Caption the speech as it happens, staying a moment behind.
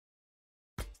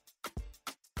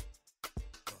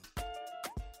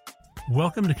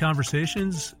Welcome to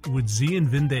Conversations with Z and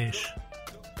Vindesh,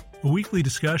 a weekly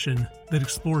discussion that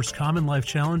explores common life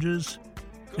challenges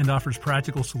and offers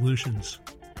practical solutions.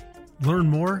 Learn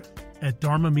more at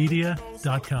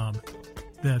dharmamedia.com.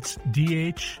 That's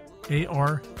DHARMA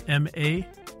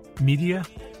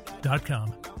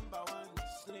media.com.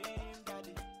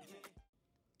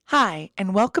 Hi,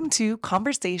 and welcome to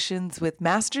Conversations with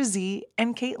Master Z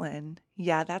and Caitlin.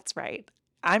 Yeah, that's right.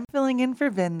 I'm filling in for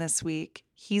Vin this week.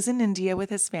 He's in India with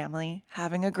his family,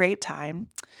 having a great time.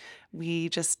 We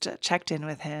just checked in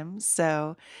with him,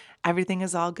 so everything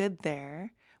is all good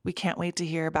there. We can't wait to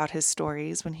hear about his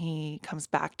stories when he comes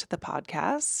back to the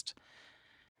podcast.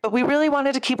 But we really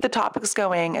wanted to keep the topics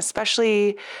going,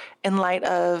 especially in light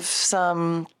of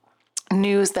some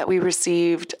news that we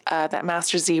received, that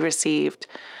Master Z received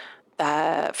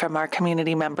from our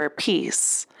community member,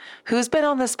 Peace, who's been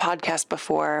on this podcast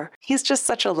before. He's just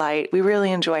such a light. We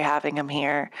really enjoy having him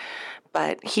here.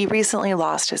 But he recently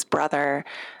lost his brother,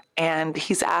 and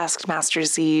he's asked Master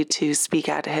Z to speak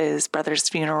at his brother's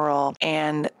funeral.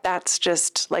 And that's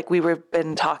just like we've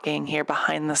been talking here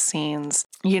behind the scenes.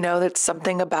 You know, that's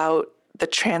something about the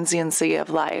transiency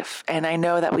of life. And I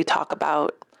know that we talk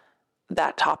about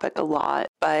that topic a lot,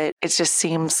 but it just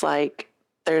seems like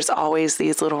there's always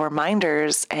these little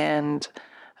reminders. And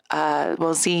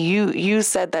well, Z, you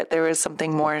said that there was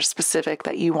something more specific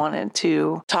that you wanted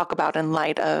to talk about in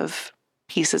light of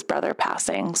Peace's brother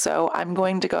passing. So I'm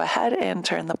going to go ahead and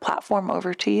turn the platform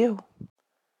over to you.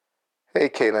 Hey,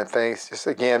 Caitlin, thanks. Just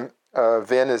again,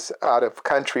 Vin is out of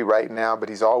country right now, but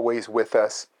he's always with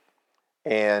us.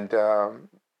 And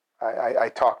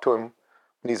I talked to him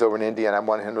when he's over in India, and I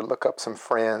wanted him to look up some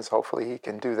friends. Hopefully he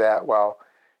can do that while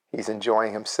he's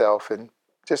enjoying himself, and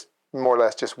just more or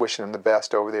less just wishing him the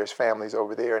best over there. His family's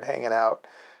over there and hanging out.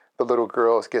 The little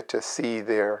girls get to see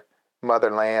their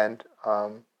motherland,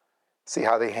 see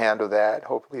how they handle that.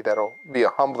 Hopefully that'll be a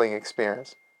humbling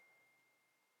experience.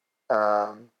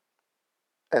 And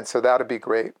so that'll be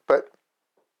great. But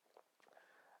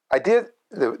I did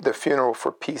the funeral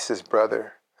for Peace's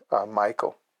brother,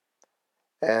 Michael.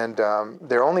 And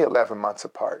they're only 11 months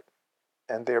apart.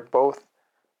 And they're both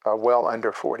well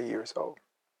under 40 years old.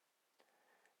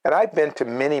 And I've been to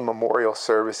many memorial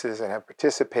services and have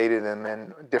participated in them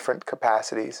in different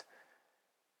capacities.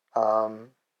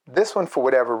 This one, for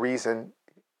whatever reason,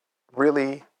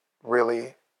 really,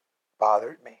 really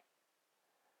bothered me.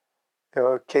 You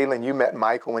know, Caitlin, you met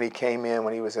Michael when he came in,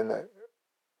 when he was in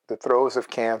the throes of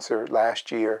cancer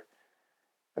last year.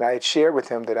 And I had shared with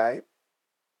him that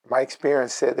my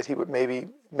experience said that he would maybe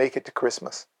make it to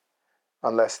Christmas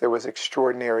unless there was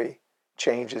extraordinary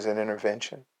changes and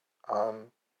intervention.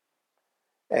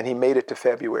 And he made it to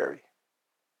February.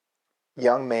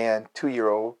 Young man,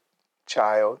 2-year-old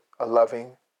child, a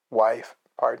loving wife,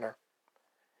 partner.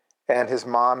 And his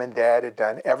mom and dad had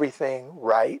done everything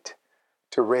right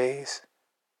to raise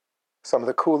some of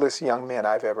the coolest young men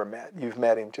I've ever met. You've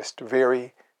met him,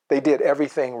 they did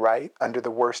everything right under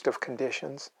the worst of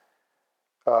conditions.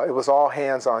 It was all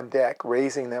hands on deck,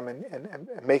 raising them and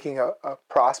making a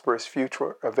prosperous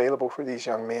future available for these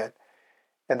young men.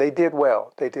 And they did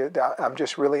well. They did. I'm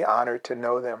just really honored to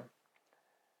know them.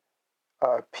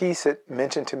 Peace had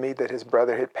mentioned to me that his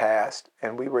brother had passed,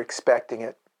 and we were expecting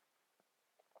it.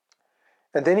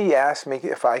 And then he asked me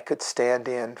if I could stand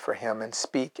in for him and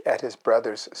speak at his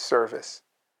brother's service.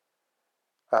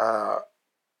 Of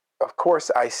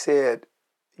course, I said,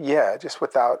 yeah, just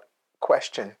without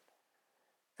question.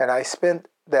 And I spent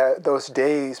those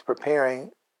days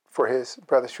preparing for his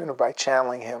brother's funeral by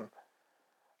channeling him.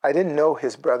 I didn't know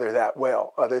his brother that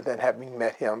well, other than having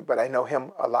met him, but I know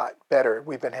him a lot better.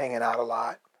 We've been hanging out a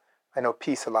lot. I know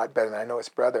Peace a lot better than I know his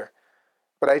brother.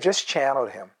 But I just channeled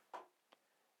him.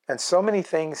 And so many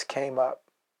things came up.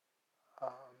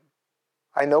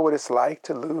 I know what it's like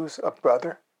to lose a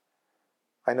brother.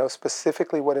 I know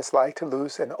specifically what it's like to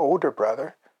lose an older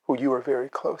brother who you were very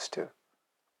close to.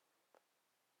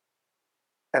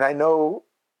 And I know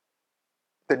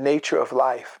the nature of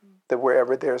life, that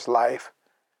wherever there's life,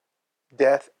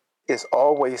 death is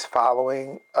always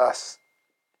following us.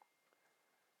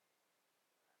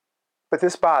 But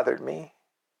this bothered me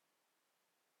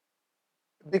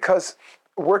because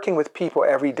working with people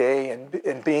every day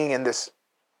and being in this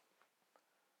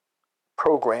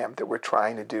program that we're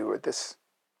trying to do, or this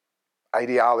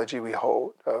ideology we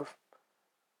hold of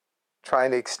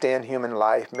trying to extend human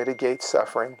life, mitigate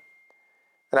suffering.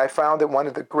 And I found that one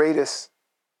of the greatest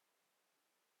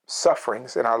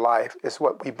sufferings in our life is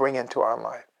what we bring into our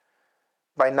life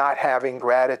by not having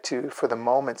gratitude for the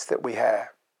moments that we have,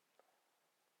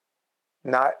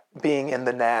 not being in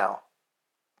the now,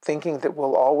 thinking that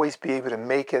we'll always be able to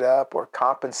make it up or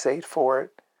compensate for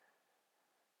it,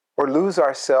 or lose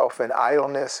ourselves in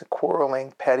idleness,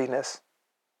 quarreling, pettiness,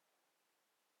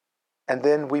 and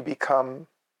then we become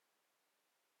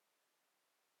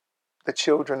the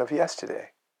children of yesterday.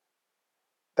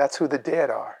 That's who the dead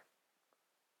are.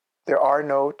 There are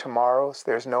no tomorrows,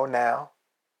 there's no now.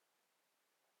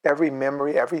 Every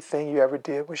memory, everything you ever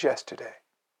did was yesterday.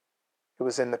 It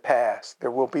was in the past.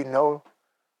 There will be no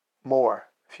more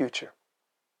future.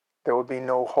 There will be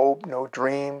no hope, no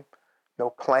dream, no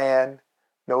plan,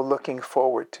 no looking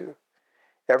forward to.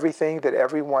 Everything that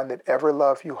everyone that ever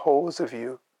loved you holds of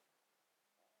you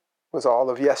was all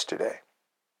of yesterday.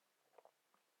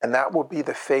 And that will be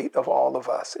the fate of all of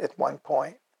us at one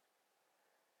point.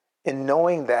 In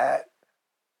knowing that,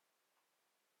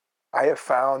 I have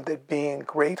found that being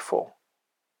grateful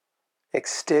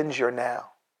extends your now.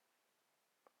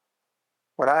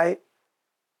 When I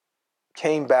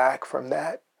came back from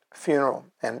that funeral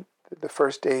and the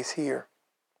first days here,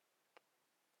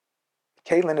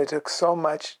 Caitlin, it took so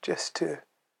much just to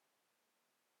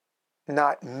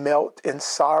not melt in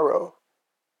sorrow,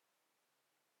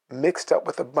 mixed up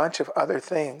with a bunch of other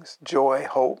things, joy,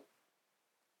 hope,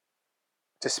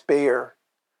 despair,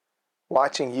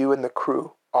 watching you and the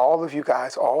crew, all of you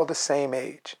guys, all the same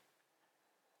age.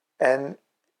 And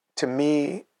to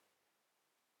me,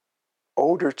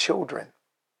 older children,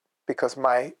 because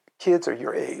my kids are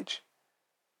your age.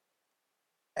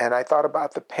 And I thought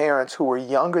about the parents who were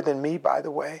younger than me, by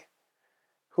the way,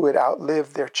 who had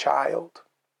outlived their child.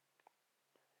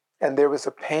 And there was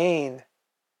a pain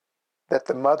that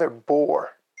the mother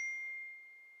bore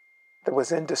that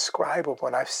was indescribable.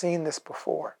 And I've seen this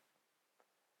before.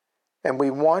 And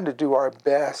we want to do our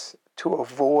best to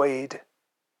avoid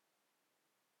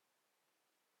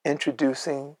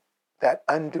introducing that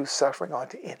undue suffering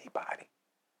onto anybody.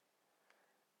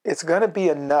 It's going to be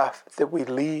enough that we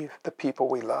leave the people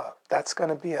we love. That's going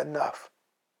to be enough.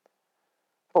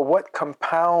 But what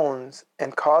compounds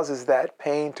and causes that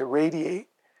pain to radiate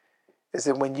is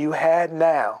that when you had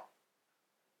now,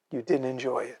 you didn't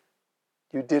enjoy it.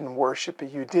 You didn't worship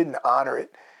it. You didn't honor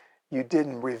it. You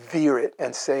didn't revere it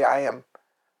and say, I am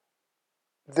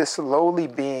this lowly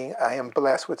being. I am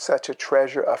blessed with such a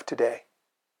treasure of today.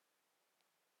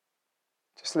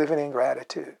 Just living in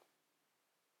gratitude.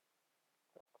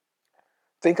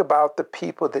 Think about the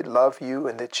people that love you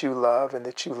and that you love and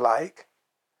that you like.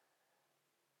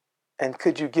 And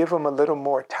could you give them a little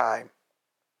more time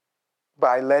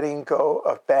by letting go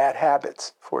of bad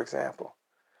habits, for example?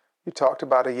 You talked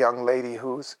about a young lady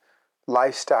whose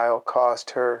lifestyle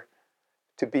caused her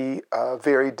to be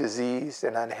very diseased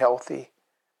and unhealthy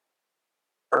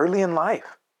early in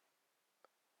life.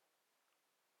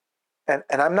 And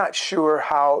I'm not sure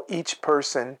how each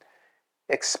person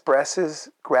expresses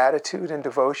gratitude and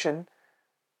devotion.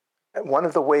 One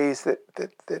of the ways that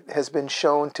has been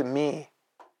shown to me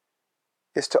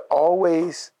is to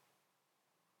always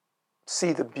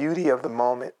see the beauty of the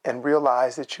moment and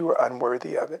realize that you are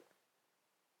unworthy of it.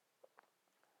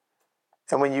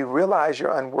 And when you realize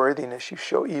your unworthiness, you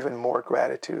show even more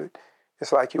gratitude.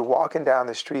 It's like you're walking down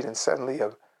the street and suddenly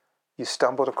you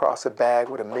stumbled across a bag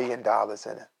with $1 million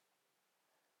in it.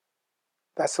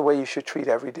 That's the way you should treat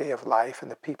every day of life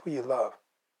and the people you love.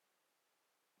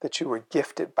 That you were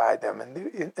gifted by them.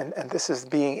 And this is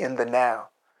being in the now.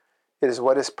 It is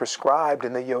what is prescribed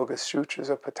in the Yoga Sutras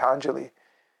of Patanjali.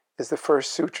 Is the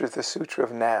first sutra, the Sutra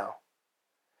of Now.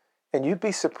 And you'd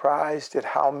be surprised at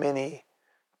how many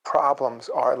problems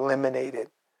are eliminated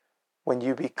when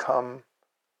you become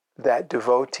that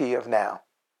devotee of now.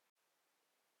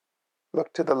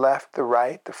 Look to the left, the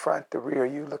right, the front, the rear.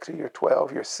 You look to your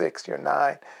 12, your 6, your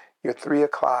 9, your 3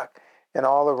 o'clock, and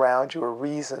all around you are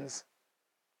reasons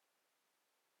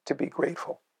to be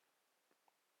grateful.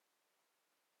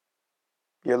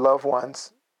 Your loved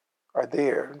ones are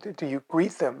there. Do you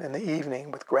greet them in the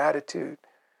evening with gratitude?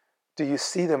 Do you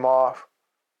see them off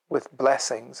with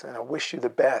blessings and I wish you the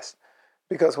best?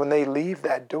 Because when they leave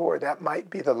that door, that might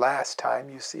be the last time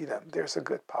you see them. There's a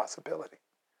good possibility.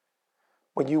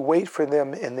 When you wait for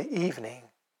them in the evening,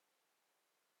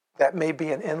 that may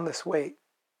be an endless wait.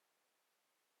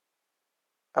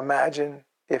 Imagine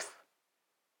if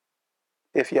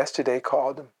yesterday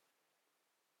called them.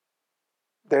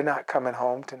 They're not coming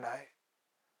home tonight.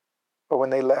 But when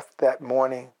they left that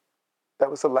morning,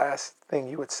 that was the last thing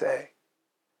you would say.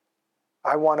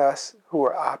 I want us who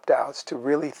are opt-outs to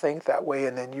really think that way,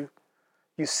 and then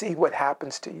you see what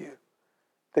happens to you.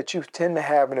 That you tend to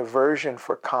have an aversion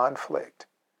for conflict,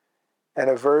 an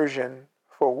aversion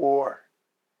for war.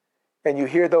 And you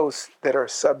hear those that are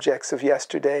subjects of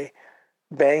yesterday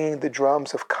banging the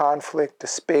drums of conflict,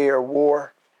 despair,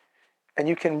 war, and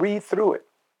you can read through it.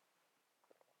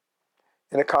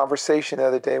 In a conversation the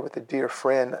other day with a dear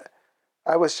friend,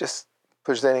 I was just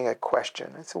presenting a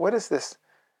question. I said, what is this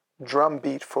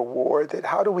drumbeat for war?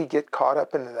 How do we get caught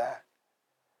up into that?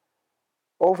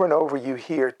 Over and over you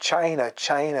hear China,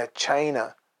 China,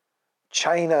 China,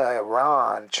 China,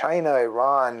 Iran,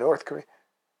 North Korea.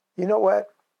 You know what?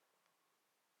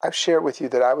 I've shared with you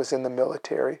that I was in the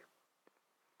military.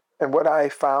 And what I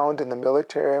found in the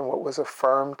military and what was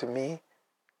affirmed to me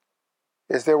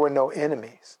is there were no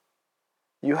enemies.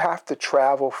 You have to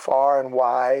travel far and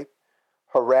wide,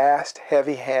 harassed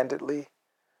heavy-handedly,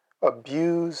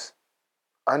 abused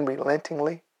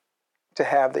unrelentingly to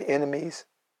have the enemies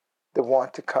that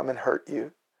want to come and hurt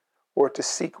you or to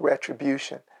seek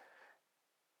retribution.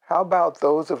 How about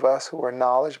those of us who are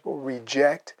knowledgeable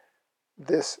reject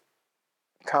this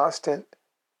constant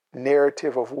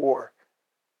narrative of war?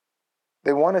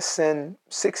 They want to send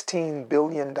 $16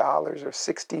 billion or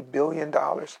 $60 billion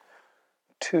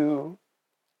to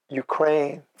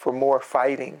Ukraine for more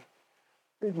fighting,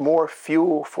 more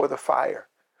fuel for the fire,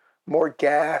 more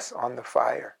gas on the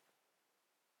fire.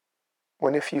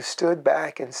 When if you stood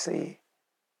back and see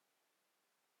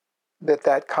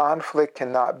that conflict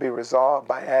cannot be resolved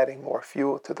by adding more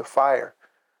fuel to the fire,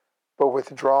 but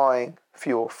withdrawing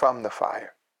fuel from the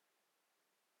fire.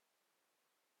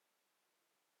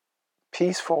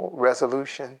 Peaceful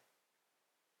resolution.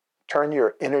 Turn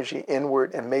your energy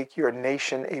inward and make your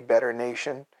nation a better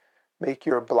nation. Make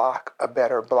your block a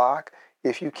better block.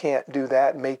 If you can't do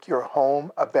that, make your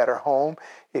home a better home.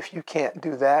 If you can't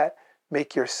do that,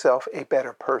 make yourself a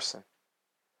better person.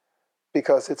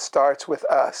 Because it starts with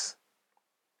us.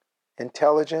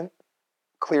 Intelligent,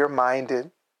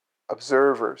 clear-minded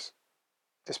observers,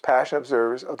 dispassionate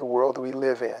observers of the world we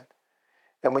live in.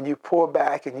 And when you pull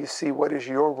back and you see what is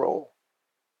your role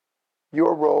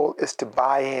is to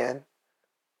buy in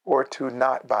or to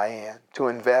not buy in, to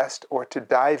invest or to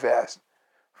divest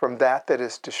from that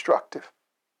is destructive,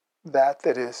 that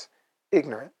is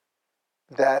ignorant,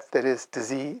 that is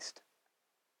diseased.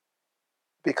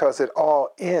 Because it all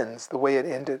ends the way it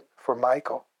ended for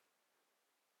Michael.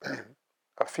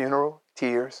 A funeral,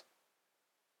 tears,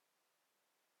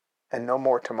 and no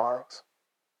more tomorrows.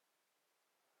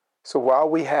 So while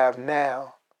we have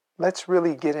now, let's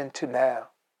really get into now.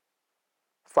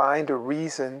 Find a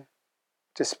reason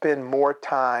to spend more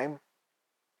time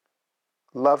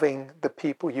loving the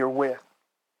people you're with.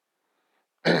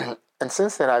 And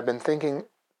since then, I've been thinking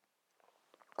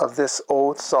of this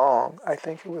old song. I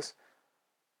think it was,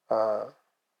 I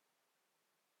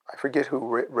forget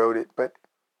who wrote it, but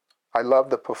I love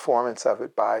the performance of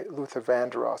it by Luther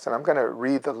Vandross. And I'm going to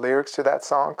read the lyrics to that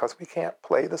song because we can't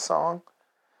play the song.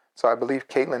 So I believe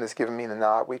Caitlin has given me the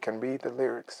nod. We can read the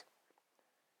lyrics.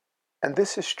 And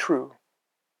this is true.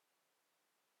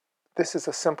 This is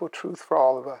a simple truth for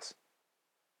all of us.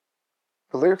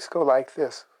 The lyrics go like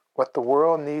this. What the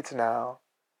world needs now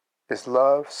is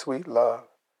love, sweet love.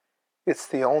 It's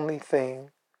the only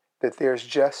thing that there's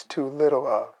just too little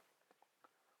of.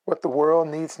 What the world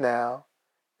needs now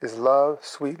is love,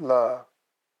 sweet love.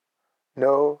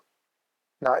 No,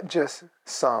 not just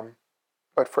some,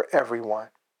 but for everyone.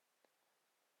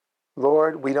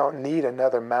 Lord, we don't need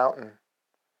another mountain.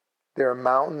 There are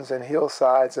mountains and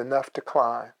hillsides enough to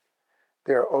climb.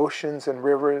 There are oceans and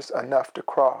rivers enough to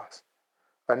cross,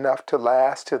 enough to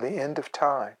last to the end of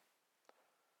time.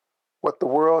 What the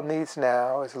world needs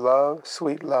now is love,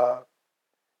 sweet love.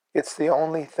 It's the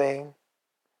only thing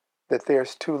that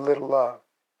there's too little of.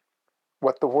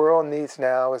 What the world needs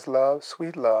now is love,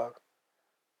 sweet love.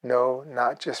 No,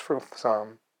 not just for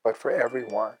some, but for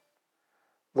everyone.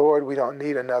 Lord, we don't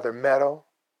need another meadow.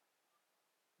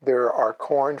 There are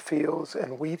cornfields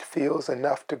and wheat fields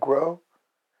enough to grow.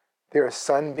 There are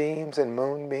sunbeams and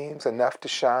moonbeams enough to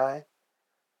shine.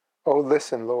 Oh,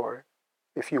 listen, Lord,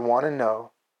 if you want to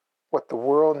know, what the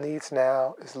world needs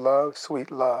now is love,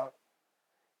 sweet love.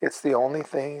 It's the only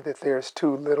thing that there's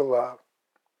too little of.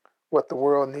 What the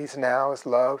world needs now is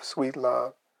love, sweet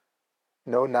love.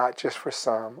 No, not just for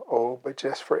some, oh, but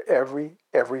just for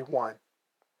everyone.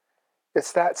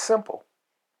 It's that simple.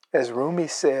 As Rumi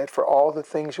said, for all the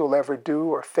things you'll ever do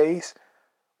or face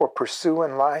or pursue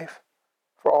in life,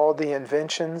 for all the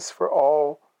inventions, for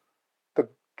all the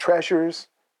treasures,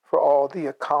 for all the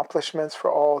accomplishments,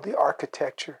 for all the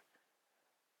architecture,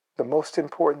 the most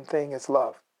important thing is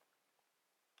love.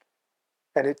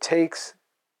 And it takes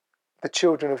the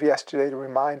children of yesterday to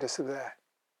remind us of that.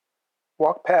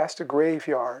 Walk past a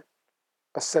graveyard,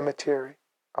 a cemetery,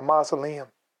 a mausoleum.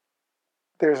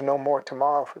 There's no more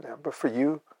tomorrow for them. But for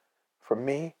you, for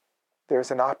me, there's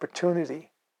an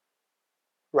opportunity.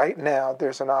 Right now,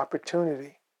 there's an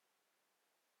opportunity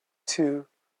to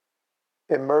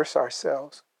immerse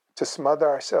ourselves, to smother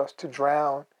ourselves, to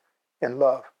drown in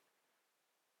love.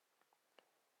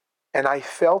 And I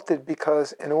felt it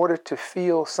because in order to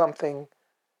feel something,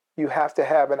 you have to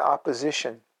have an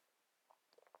opposition.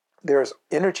 There's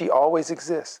energy always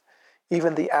exists.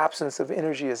 Even the absence of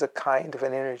energy is a kind of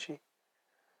an energy.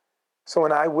 So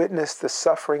when I witnessed the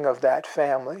suffering of that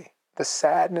family, the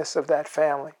sadness of that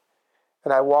family,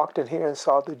 and I walked in here and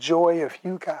saw the joy of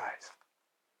you guys,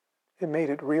 it made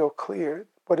it real clear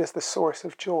what is the source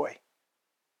of joy.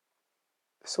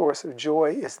 The source of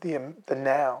joy is the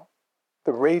now,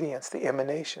 the radiance, the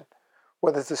emanation.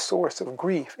 What is the source of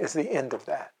grief is the end of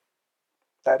that.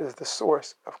 That is the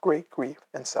source of great grief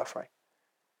and suffering.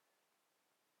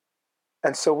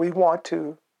 And so we want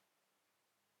to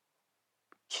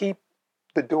keep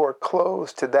the door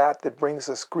closed to that brings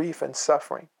us grief and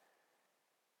suffering,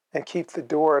 and keep the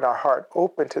door in our heart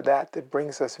open to that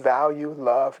brings us value,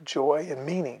 love, joy, and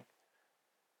meaning.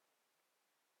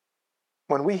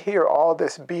 When we hear all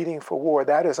this beating for war,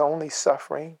 that is only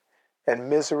suffering and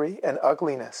misery and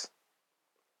ugliness.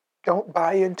 Don't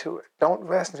buy into it. Don't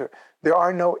invest into it. There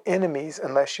are no enemies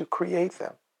unless you create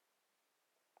them.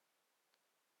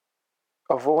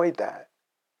 Avoid that.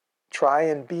 Try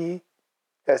and be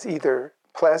as either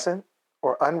pleasant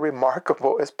or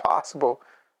unremarkable as possible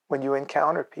when you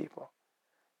encounter people.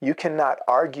 You cannot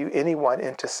argue anyone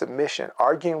into submission.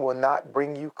 Arguing will not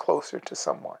bring you closer to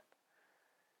someone.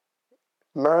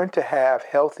 Learn to have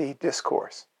healthy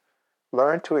discourse.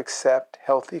 Learn to accept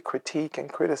healthy critique and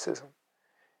criticism,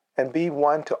 and be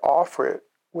one to offer it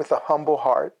with a humble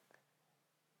heart,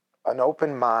 an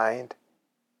open mind,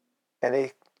 and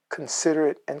a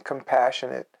considerate and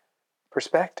compassionate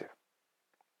perspective,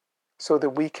 so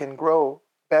that we can grow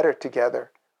better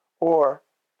together or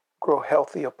grow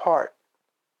healthy apart.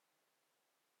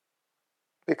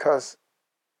 Because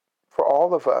for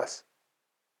all of us,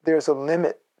 there's a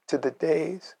limit to the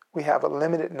days. We have a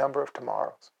limited number of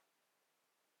tomorrows.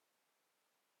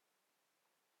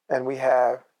 And we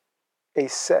have a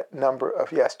set number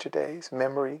of yesterdays,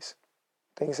 memories,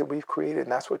 things that we've created,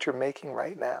 and that's what you're making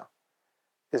right now,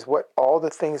 is what all the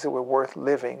things that were worth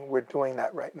living, we're doing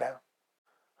that right now.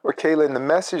 Well, Kaylin, the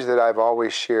message that I've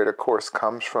always shared, of course,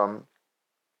 comes from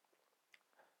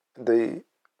the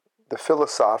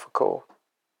philosophical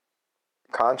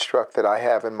construct that I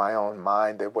have in my own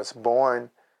mind that was born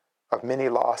of many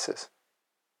losses,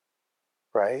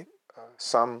 right?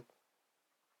 Some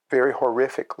very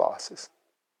horrific losses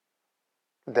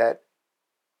that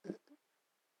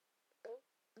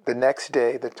the next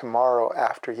day, the tomorrow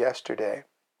after yesterday,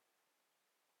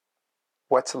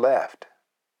 what's left,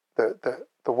 the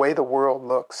way the world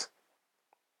looks.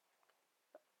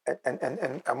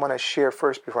 And I want to share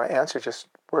first, before I answer, just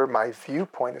where my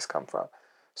viewpoint has come from.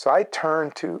 So I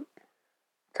turn to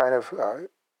kind of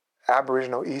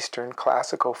Aboriginal Eastern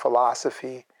classical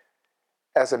philosophy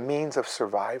as a means of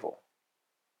survival.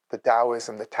 The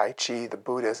Taoism, the Tai Chi, the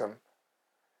Buddhism,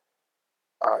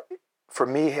 for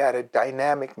me had a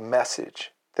dynamic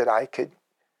message that I could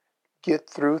get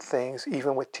through things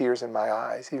even with tears in my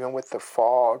eyes, even with the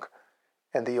fog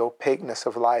and the opaqueness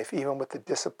of life, even with the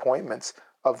disappointments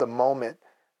of the moment,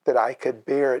 that I could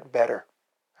bear it better.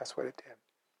 That's what it did.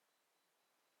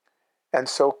 And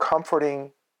so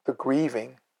comforting the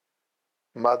grieving,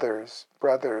 mothers,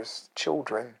 brothers,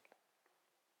 children,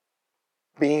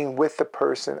 being with the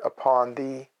person upon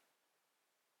the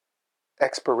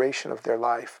expiration of their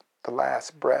life, the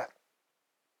last breath.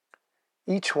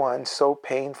 Each one so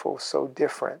painful, so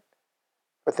different,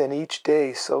 but then each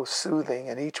day so soothing,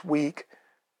 and each week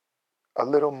a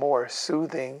little more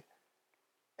soothing.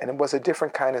 And it was a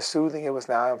different kind of soothing. It was,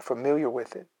 now I'm familiar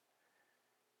with it.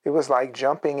 It was like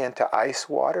jumping into ice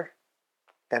water.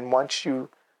 And once you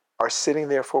are sitting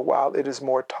there for a while, it is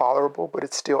more tolerable, but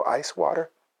it's still ice water.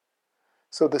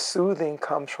 So the soothing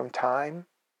comes from time,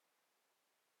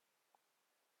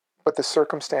 but the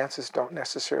circumstances don't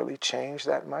necessarily change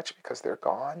that much because they're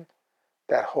gone.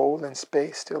 That hole in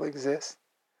space still exists.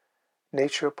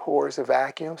 Nature abhors a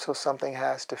vacuum, so something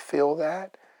has to fill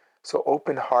that. So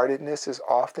open-heartedness is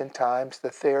oftentimes the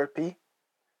therapy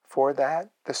for that,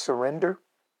 the surrender.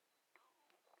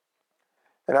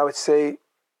 And I would say,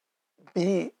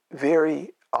 be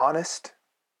very honest.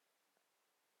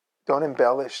 Don't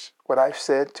embellish. What I've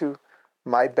said to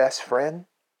my best friend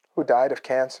who died of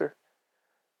cancer,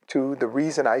 to the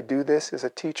reason I do this is a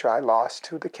teacher I lost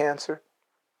to the cancer.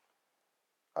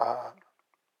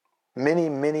 Many,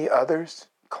 many others,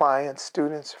 clients,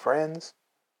 students, friends,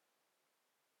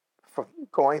 for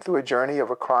going through a journey of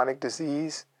a chronic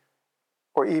disease,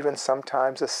 or even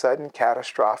sometimes a sudden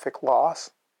catastrophic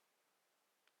loss.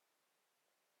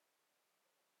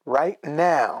 Right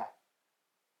now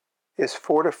is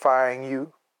fortifying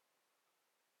you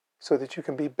so that you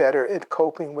can be better at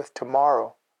coping with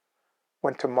tomorrow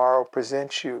when tomorrow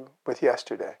presents you with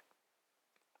yesterday.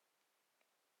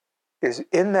 Is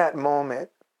in that moment,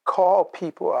 call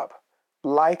people up,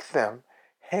 like them,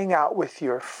 hang out with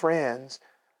your friends,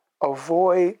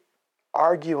 avoid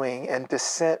arguing and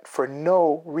dissent for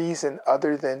no reason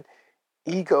other than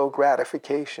ego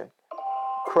gratification.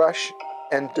 Crush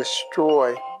and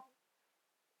destroy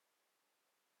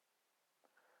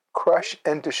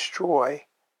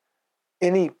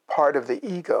any part of the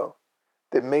ego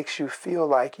that makes you feel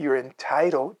like you're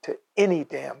entitled to any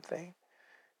damn thing.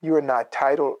 You are not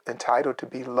entitled to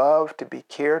be loved, to be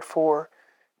cared for.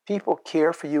 People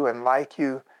care for you and like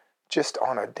you just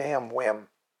on a damn whim.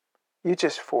 You're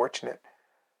just fortunate.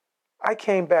 I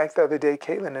came back the other day,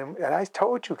 Caitlin, and I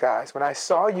told you guys, when I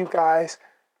saw you guys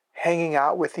hanging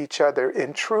out with each other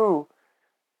in true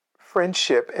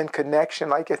friendship and connection,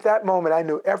 like at that moment, I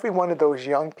knew every one of those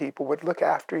young people would look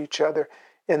after each other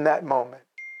in that moment.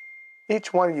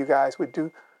 Each one of you guys would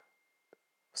do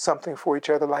something for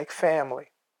each other like family.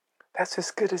 That's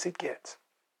as good as it gets.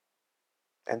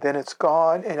 And then it's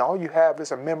gone, and all you have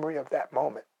is a memory of that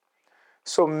moment.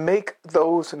 So make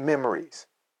those memories.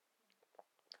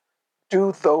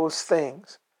 Do those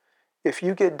things. If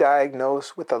you get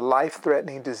diagnosed with a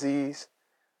life-threatening disease,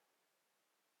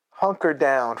 hunker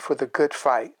down for the good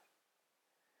fight.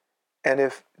 And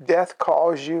if death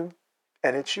calls you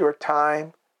and it's your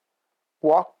time,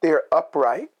 walk there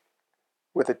upright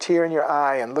with a tear in your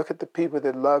eye and look at the people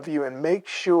that love you and make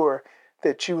sure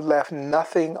that you left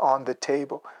nothing on the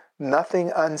table,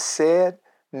 nothing unsaid,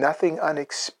 nothing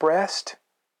unexpressed.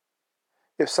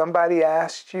 If somebody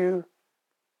asked you,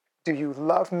 do you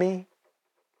love me?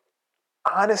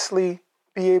 Honestly,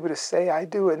 be able to say, I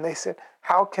do. And they said,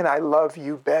 how can I love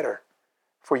you better?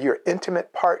 For your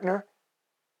intimate partner,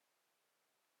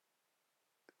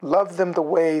 love them the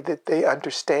way that they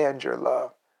understand your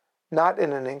love, not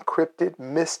in an encrypted,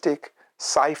 mystic,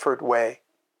 ciphered way.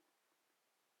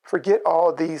 Forget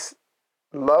all these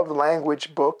love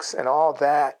language books and all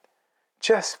that.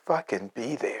 Just fucking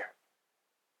be there.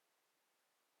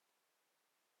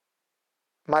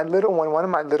 My little one, one of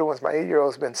my little ones, my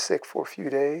 8-year-old, has been sick for a few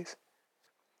days.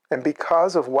 And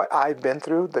because of what I've been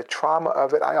through, the trauma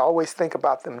of it, I always think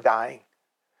about them dying.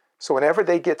 So whenever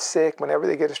they get sick, whenever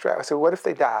they get distracted, I say, what if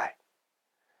they die?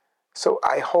 So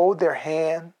I hold their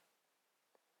hand.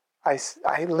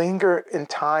 I linger in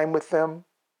time with them.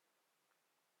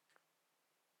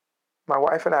 My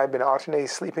wife and I have been alternating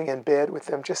sleeping in bed with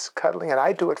them, just cuddling, and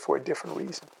I do it for a different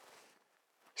reason.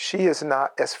 She is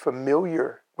not as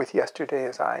familiar with yesterday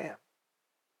as I am.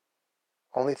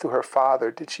 Only through her father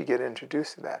did she get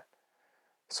introduced to that.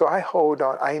 So I hold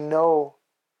on. I know,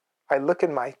 I look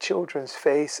in my children's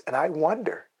face and I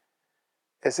wonder,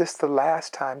 is this the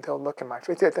last time they'll look in my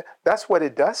face? That's what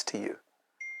it does to you.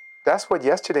 That's what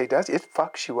yesterday does. It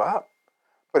fucks you up.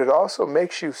 But it also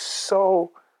makes you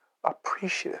so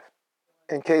appreciative.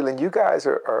 And Caitlin, you guys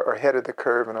are ahead of the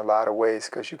curve in a lot of ways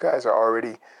because you guys are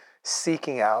already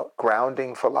seeking out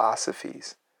grounding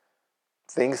philosophies,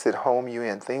 things that home you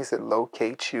in, things that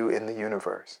locate you in the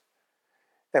universe.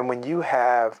 And when you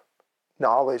have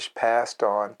knowledge passed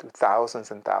on through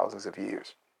thousands and thousands of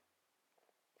years,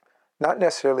 not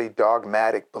necessarily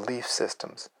dogmatic belief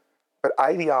systems, but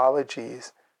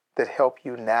ideologies that help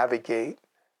you navigate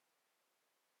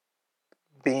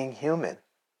being human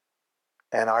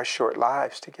and our short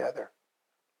lives together.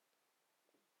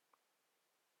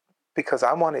 Because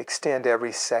I want to extend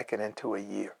every second into a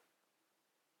year,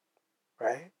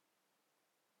 right?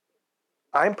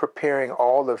 I'm preparing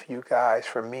all of you guys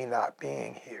for me not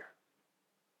being here.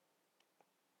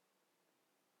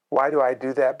 Why do I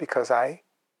do that? Because I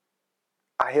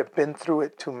have been through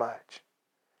it too much.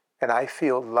 And I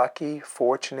feel lucky,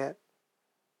 fortunate.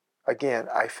 Again,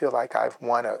 I feel like I've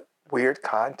won a weird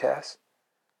contest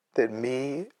that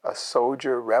me, a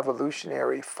soldier,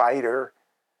 revolutionary fighter,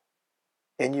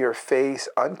 in your face,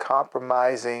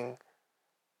 uncompromising,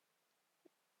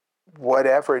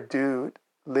 whatever dude,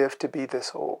 lived to be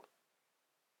this old.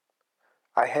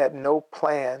 I had no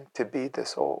plan to be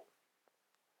this old.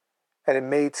 And it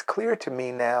made clear to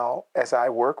me now, as I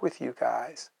work with you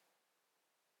guys,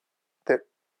 that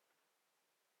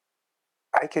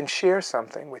I can share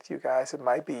something with you guys that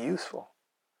might be useful.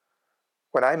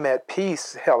 When I met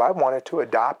Peace, hell, I wanted to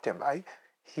adopt him.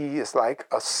 He is like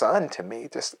a son to me.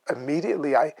 Just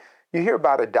immediately, you hear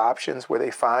about adoptions where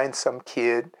they find some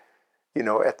kid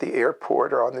at the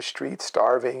airport or on the street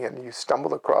starving, and you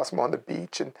stumble across him on the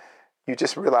beach and you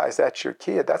just realize that's your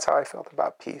kid. That's how I felt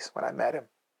about Peace when I met him.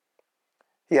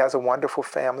 He has a wonderful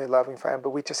family, loving family,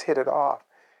 but we just hit it off.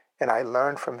 And I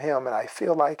learned from him, and I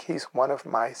feel like he's one of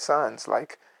my sons,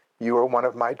 like you are one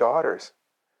of my daughters.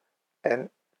 And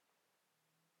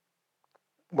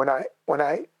when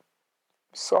I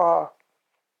saw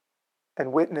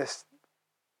and witnessed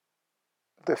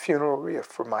the funeral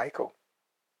for Michael,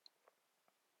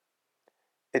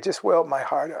 it just welled my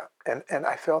heart up. And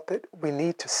I felt that we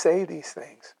need to say these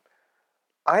things.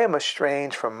 I am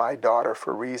estranged from my daughter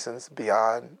for reasons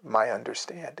beyond my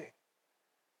understanding.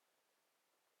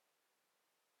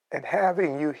 And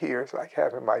having you here is like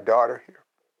having my daughter here.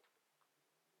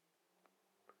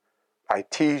 I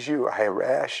tease you, I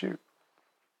harass you,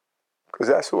 because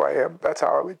that's who I am. That's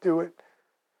how I would do it.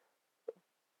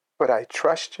 But I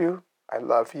trust you, I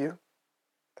love you,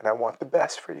 and I want the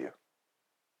best for you.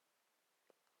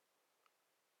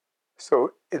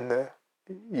 So in the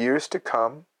years to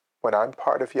come, when I'm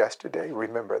part of yesterday,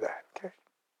 remember that, okay?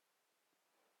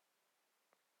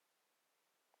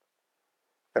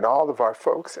 And all of our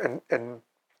folks, and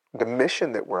the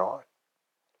mission that we're on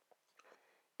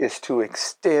is to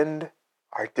extend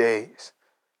our days.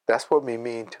 That's what we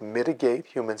mean to mitigate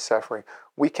human suffering.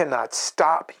 We cannot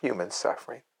stop human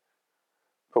suffering,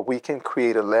 but we can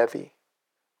create a levee,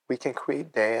 we can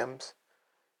create dams,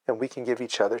 and we can give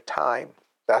each other time.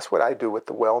 That's what I do with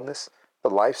the wellness, the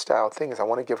lifestyle thing, is I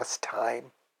want to give us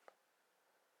time.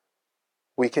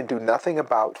 We can do nothing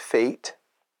about fate,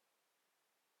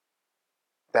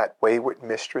 that wayward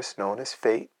mistress known as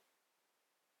fate,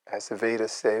 as the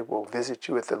Vedas say, will visit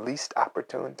you at the least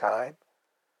opportune time.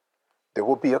 There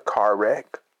will be a car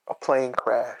wreck, a plane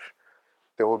crash.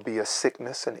 There will be a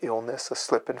sickness, an illness, a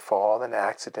slip and fall, an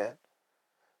accident.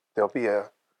 There'll be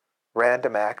a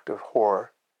random act of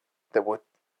horror that would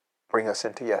bring us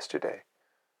into yesterday.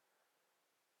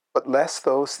 But lest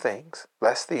those things,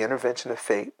 lest the intervention of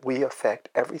fate, we affect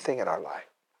everything in our life.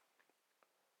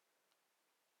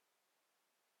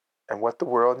 And what the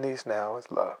world needs now is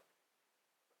love.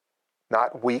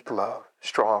 Not weak love,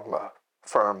 strong love,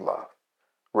 firm love,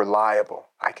 reliable.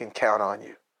 I can count on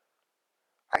you.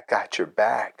 I got your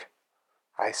back.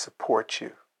 I support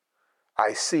you.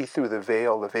 I see through the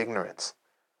veil of ignorance.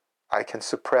 I can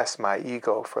suppress my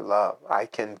ego for love. I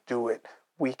can do it.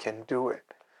 We can do it.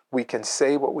 We can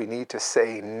say what we need to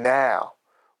say now.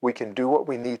 We can do what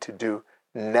we need to do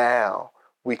now.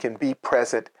 We can be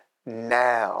present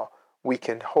now. We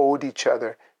can hold each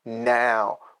other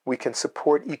now. We can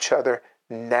support each other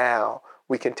now.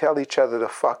 We can tell each other to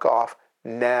fuck off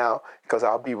now, because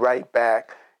I'll be right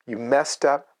back. You messed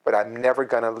up, but I'm never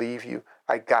going to leave you.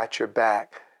 I got your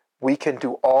back. We can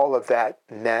do all of that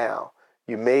now.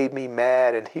 You made me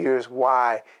mad, and here's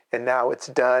why. And now it's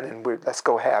done, and let's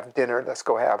go have dinner, let's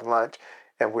go have lunch.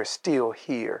 And we're still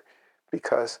here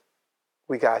because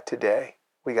we got today,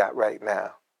 we got right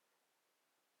now.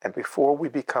 And before we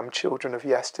become children of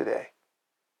yesterday,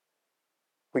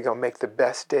 we're going to make the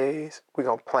best days. We're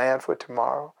going to plan for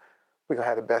tomorrow. We're going to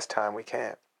have the best time we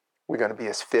can. We're going to be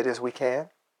as fit as we can,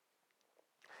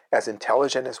 as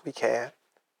intelligent as we can,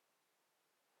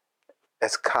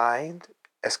 as kind,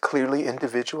 as clearly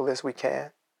individual as we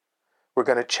can. We're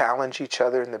going to challenge each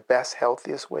other in the best,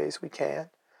 healthiest ways we can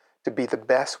to be the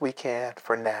best we can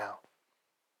for now.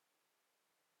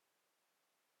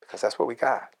 Because that's what we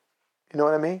got. You know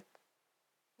what I mean?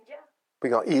 Yeah.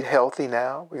 We're going to eat healthy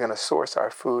now. We're going to source our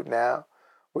food now.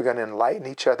 We're going to enlighten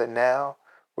each other now.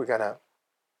 We're going to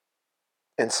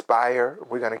inspire.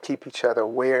 We're going to keep each other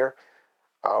aware.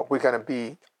 We're going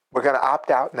to opt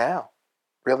out now.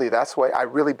 Really, that's why I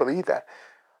really believe that.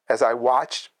 As I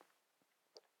watched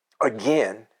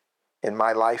again in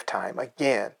my lifetime,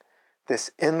 again,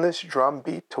 this endless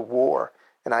drumbeat to war,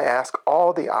 and I ask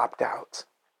all the opt-outs,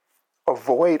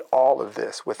 avoid all of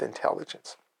this with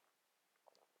intelligence.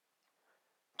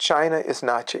 China is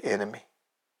not your enemy.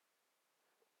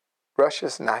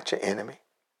 Russia's not your enemy.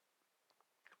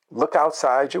 Look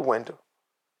outside your window.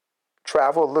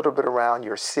 Travel a little bit around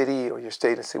your city or your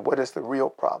state and see what is the real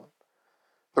problem.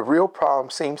 The real problem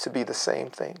seems to be the same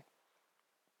thing.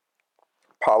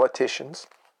 Politicians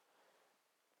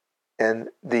and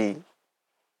the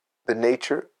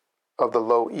nature of the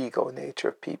low ego nature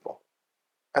of people.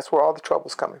 That's where all the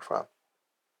trouble's coming from.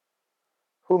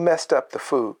 Who messed up the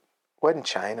food? Wasn't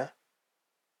China.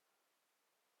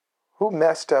 Who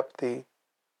messed up the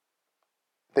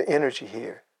energy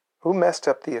here? Who messed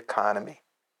up the economy?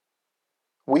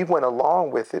 We went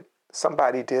along with it.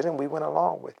 Somebody did, and we went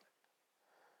along with it.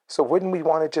 So wouldn't we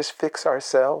want to just fix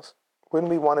ourselves?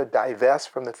 Wouldn't we want to divest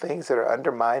from the things that are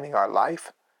undermining our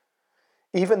life?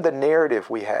 Even the narrative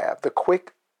we have, the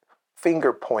quick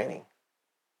finger pointing,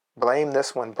 blame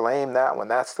this one, blame that one,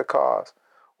 that's the cause.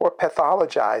 Or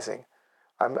pathologizing.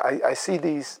 I see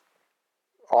these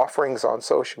offerings on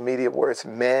social media where it's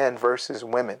man versus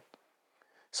women.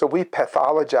 So we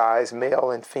pathologize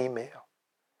male and female.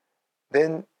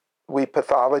 Then we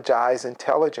pathologize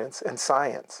intelligence and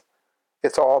science.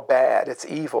 It's all bad, it's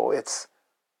evil, it's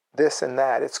this and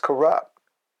that, it's corrupt.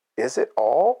 Is it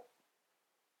all?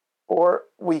 Or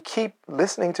we keep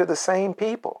listening to the same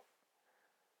people.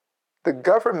 The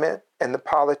government and the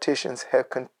politicians have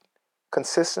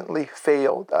consistently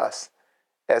failed us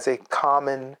as a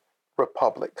common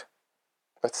republic.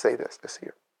 Let's say this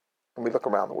here, and we look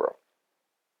around the world.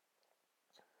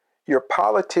 Your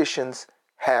politicians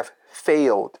have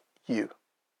failed you.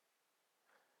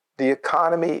 The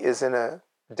economy is in a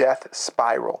death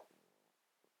spiral.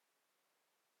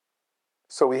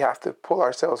 So we have to pull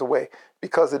ourselves away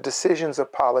because the decisions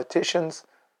of politicians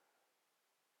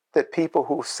that people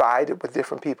who sided with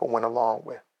different people went along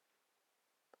with.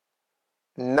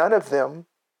 None of them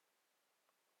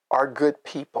are good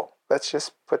people. That's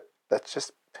just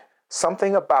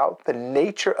something about the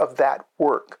nature of that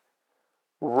work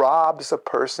robs a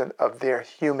person of their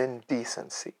human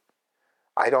decency.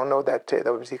 I don't know that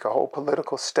would take a whole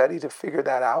political study to figure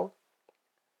that out.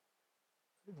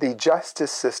 The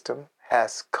justice system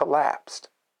has collapsed.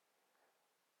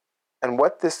 And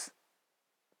what this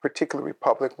particular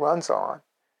republic runs on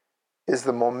is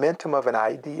the momentum of an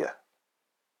idea.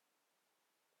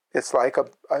 It's like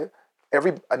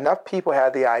enough people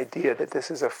have the idea that this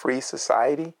is a free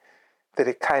society that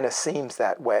it kind of seems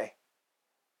that way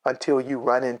until you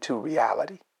run into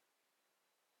reality.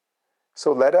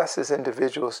 So let us as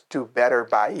individuals do better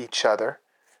by each other,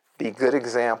 be good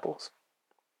examples,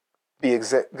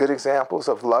 good examples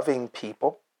of loving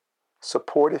people,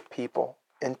 supportive people,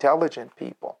 intelligent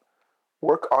people.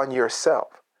 Work on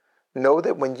yourself. Know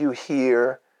that when you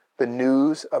hear the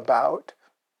news about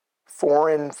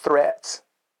foreign threats,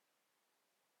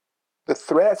 the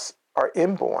threats are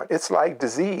inborn. It's like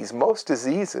disease. Most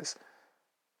diseases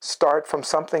start from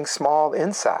something small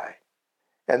inside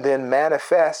and then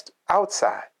manifest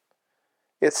outside.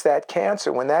 It's that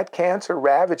cancer. When that cancer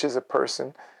ravages a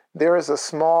person, there is a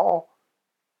small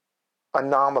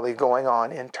anomaly going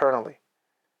on internally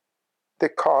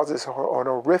that causes an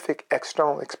horrific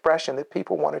external expression that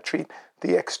people want to treat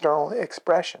the external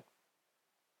expression.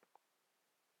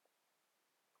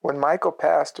 When Michael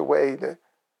passed away,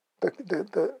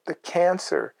 the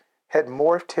cancer had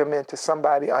morphed him into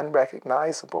somebody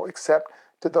unrecognizable except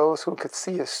to those who could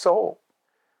see his soul,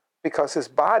 because his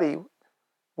body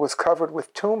was covered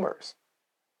with tumors.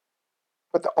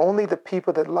 But only the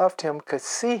people that loved him could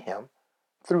see him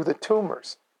through the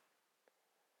tumors.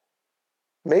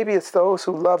 Maybe it's those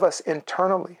who love us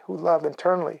internally, who love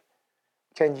internally.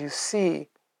 Can you see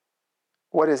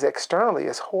what is externally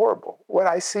is horrible? What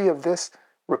I see of this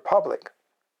republic,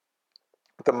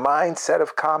 the mindset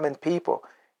of common people,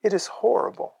 it is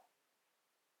horrible.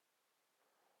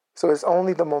 So it's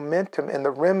only the momentum and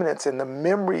the remnants and the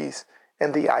memories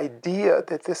and the idea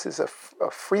that this is a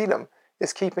freedom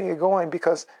is keeping it going,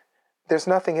 because there's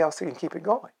nothing else that can keep it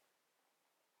going.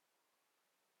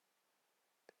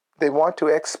 They want to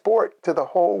export to the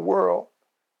whole world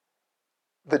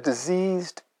the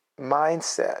diseased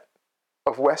mindset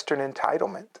of Western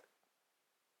entitlement.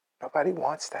 Nobody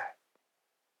wants that.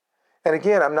 And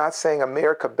again, I'm not saying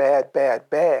America bad, bad,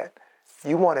 bad.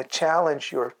 You want to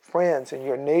challenge your friends and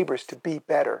your neighbors to be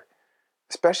better,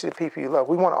 especially the people you love.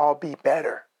 We want to all be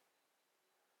better.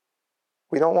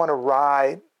 We don't want to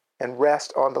ride and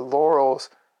rest on the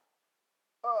laurels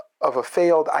of a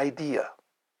failed idea,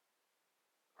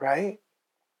 right?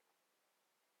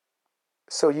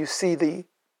 So you see the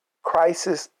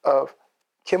crisis of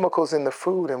chemicals in the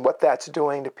food and what that's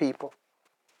doing to people.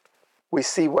 We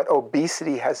see what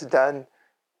obesity has done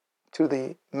to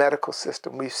the medical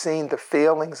system. We've seen the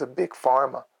failings of big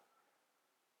pharma.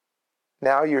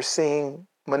 Now you're seeing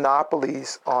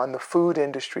monopolies on the food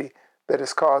industry that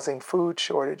is causing food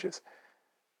shortages.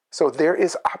 So there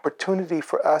is opportunity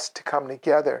for us to come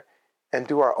together and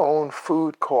do our own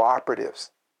food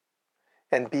cooperatives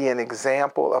and be an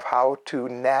example of how to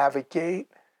navigate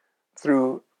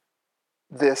through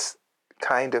this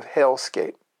kind of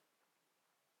hellscape.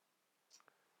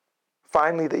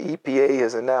 Finally, the EPA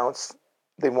has announced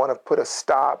they want to put a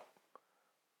stop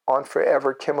on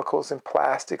forever chemicals and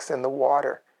plastics in the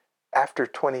water after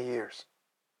 20 years.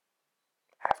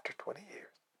 After 20 years.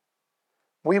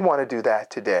 We want to do that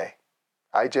today.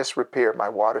 I just repaired my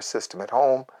water system at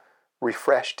home.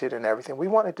 refreshed it and everything. We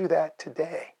want to do that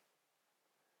today.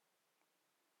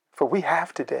 For we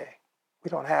have today. We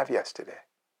don't have yesterday.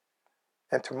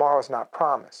 And tomorrow's not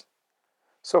promised.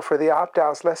 So for the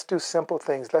opt-outs, let's do simple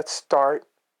things. Let's start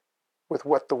with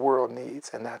what the world needs,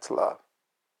 and that's love.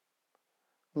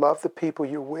 Love the people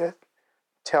you're with.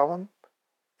 Tell them.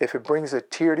 If it brings a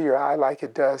tear to your eye like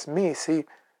it does me, see,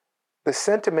 the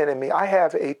sentiment in me, I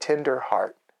have a tender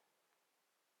heart.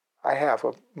 I have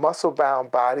a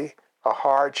muscle-bound body, a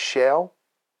hard shell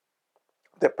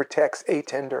that protects a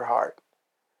tender heart.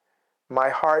 My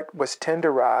heart was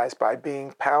tenderized by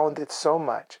being pounded so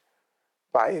much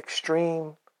by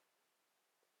extreme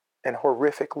and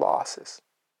horrific losses.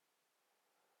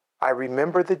 I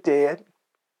remember the dead.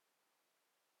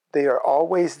 They are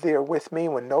always there with me.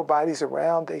 When nobody's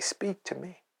around, they speak to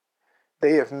me.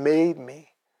 They have made me.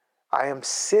 I am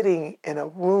sitting in a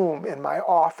room in my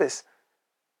office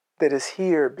that is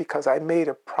here because I made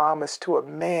a promise to a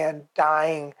man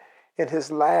dying in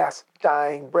his last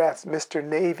dying breaths. Mr.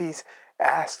 Navies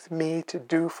asked me to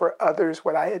do for others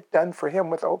what I had done for him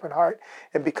with open heart.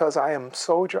 And because I am a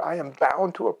soldier, I am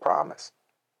bound to a promise.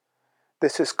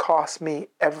 This has cost me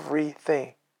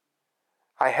everything.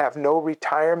 I have no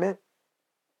retirement.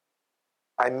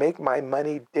 I make my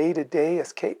money day to day,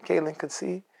 as Caitlin can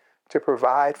see, to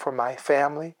provide for my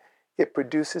family. It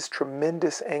produces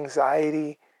tremendous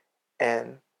anxiety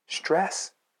and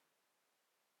stress.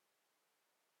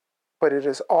 But it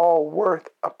is all worth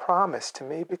a promise to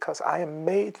me because I am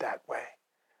made that way.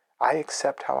 I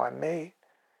accept how I'm made.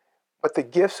 But the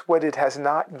gifts, what it has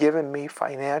not given me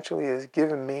financially, has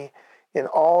given me in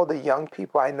all the young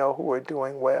people I know who are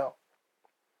doing well.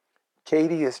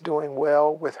 Katie is doing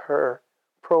well with her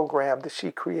program that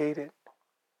she created.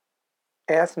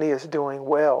 Anthony is doing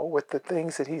well with the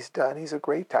things that he's done. He's a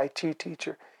great Tai Chi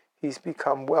teacher. He's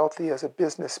become wealthy as a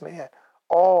businessman.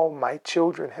 All my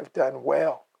children have done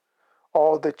well.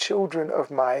 All the children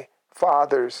of my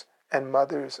fathers and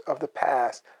mothers of the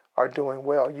past are doing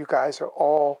well. You guys are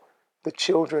all the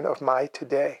children of my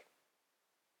today.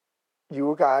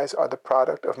 You guys are the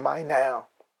product of my now.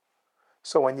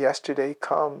 So when yesterday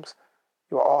comes,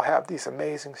 you'll all have these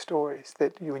amazing stories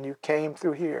that when you came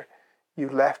through here, you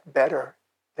left better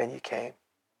than you came.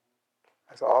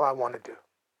 That's all I want to do.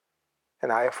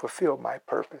 And I have fulfilled my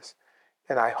purpose.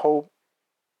 And I hope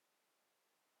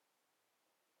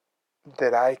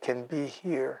that I can be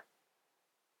here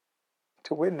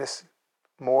to witness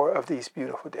more of these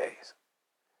beautiful days.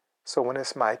 So when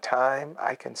it's my time,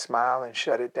 I can smile and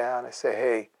shut it down and say,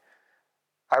 hey,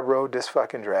 I rode this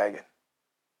fucking dragon.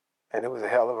 And it was a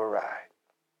hell of a ride.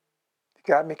 You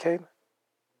got me, Caitlin?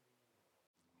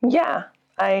 Yeah,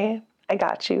 I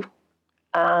got you.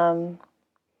 I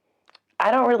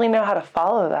don't really know how to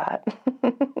follow that.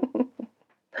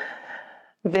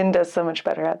 Vin does so much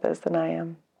better at this than I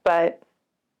am. But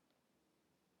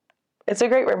it's a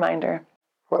great reminder.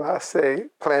 Well, I say,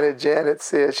 Planet Janet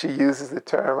says she uses the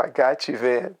term, I got you,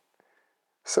 Vin.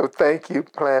 So thank you,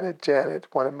 Planet Janet,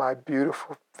 one of my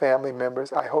beautiful family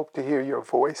members. I hope to hear your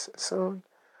voice soon.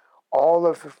 All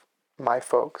of my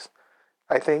folks.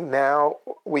 I think now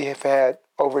we have had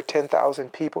over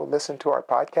 10,000 people listen to our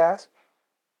podcast.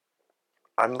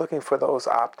 I'm looking for those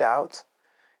opt-outs.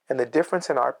 And the difference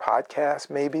in our podcast,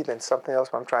 maybe than something else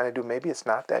I'm trying to do, maybe it's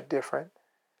not that different,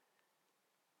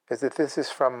 is that this is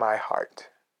from my heart.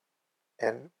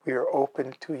 And we are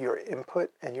open to your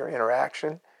input and your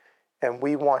interaction. And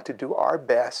we want to do our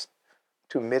best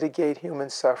to mitigate human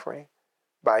suffering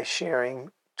by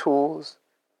sharing tools,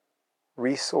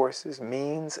 resources,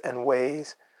 means, and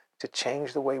ways to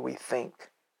change the way we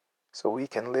think so we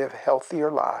can live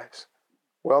healthier lives,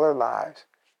 weller lives,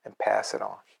 and pass it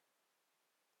on.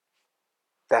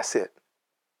 That's it.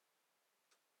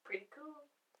 Pretty cool.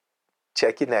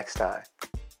 Check you next time.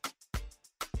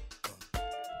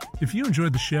 If you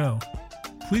enjoyed the show,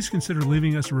 please consider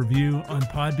leaving us a review on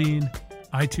Podbean,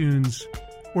 iTunes,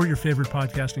 or your favorite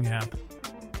podcasting app.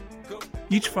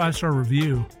 Each 5-star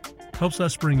review helps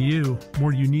us bring you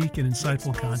more unique and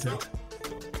insightful content.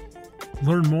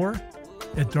 Learn more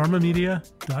at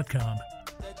dharmamedia.com.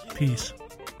 Peace.